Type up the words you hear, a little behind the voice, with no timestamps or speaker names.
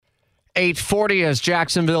8:40 as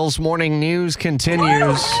Jacksonville's morning news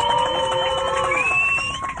continues.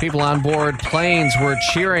 People on board planes were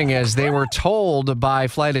cheering as they were told by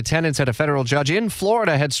flight attendants that a federal judge in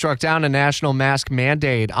Florida had struck down a national mask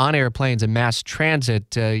mandate on airplanes and mass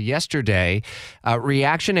transit yesterday.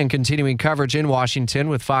 Reaction and continuing coverage in Washington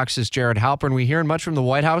with Fox's Jared Halpern. We hearing much from the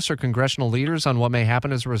White House or congressional leaders on what may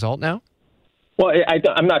happen as a result now? Well,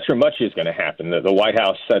 I'm not sure much is going to happen. The White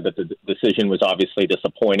House said that the decision was obviously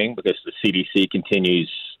disappointing because the CDC continues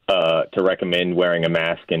to recommend wearing a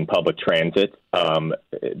mask in public transit.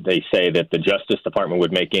 They say that the Justice Department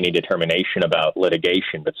would make any determination about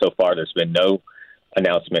litigation, but so far there's been no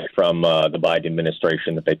announcement from the Biden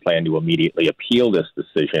administration that they plan to immediately appeal this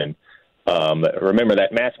decision. Remember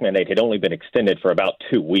that mask mandate had only been extended for about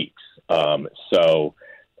 2 weeks.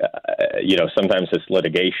 Sometimes this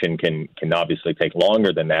litigation can obviously take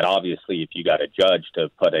longer than that. Obviously, if you got a judge to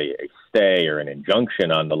put a stay or an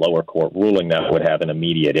injunction on the lower court ruling, that would have an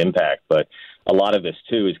immediate impact. But a lot of this,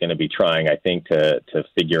 too, is going to be trying, I think, to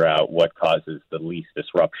figure out what causes the least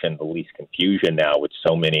disruption, the least confusion now with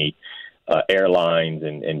so many airlines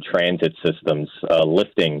and transit systems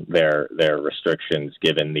lifting their restrictions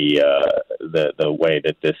given the way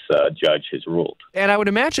that this judge has ruled. And I would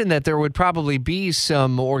imagine that there would probably be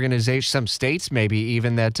some organizations, some states maybe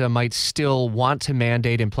even, that might still want to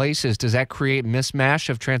mandate in places. Does that create mismatch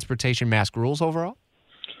of transportation mask rules overall?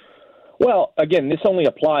 Well, again, this only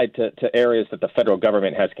applied to areas that the federal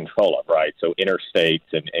government has control of, right? So interstates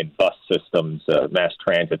and bus systems, mass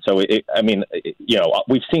transit. So,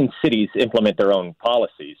 we've seen cities implement their own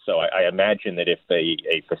policies. So I imagine that if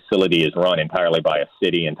a facility is run entirely by a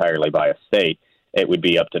city, entirely by a state, it would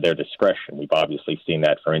be up to their discretion. We've obviously seen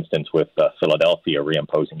that, for instance, with Philadelphia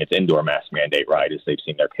reimposing its indoor mask mandate, right, as they've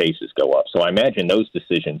seen their cases go up. So I imagine those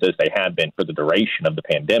decisions, as they have been for the duration of the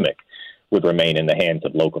pandemic, would remain in the hands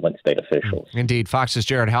of local and state officials. Indeed. Fox's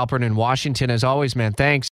Jared Halpern in Washington. As always, man, thanks.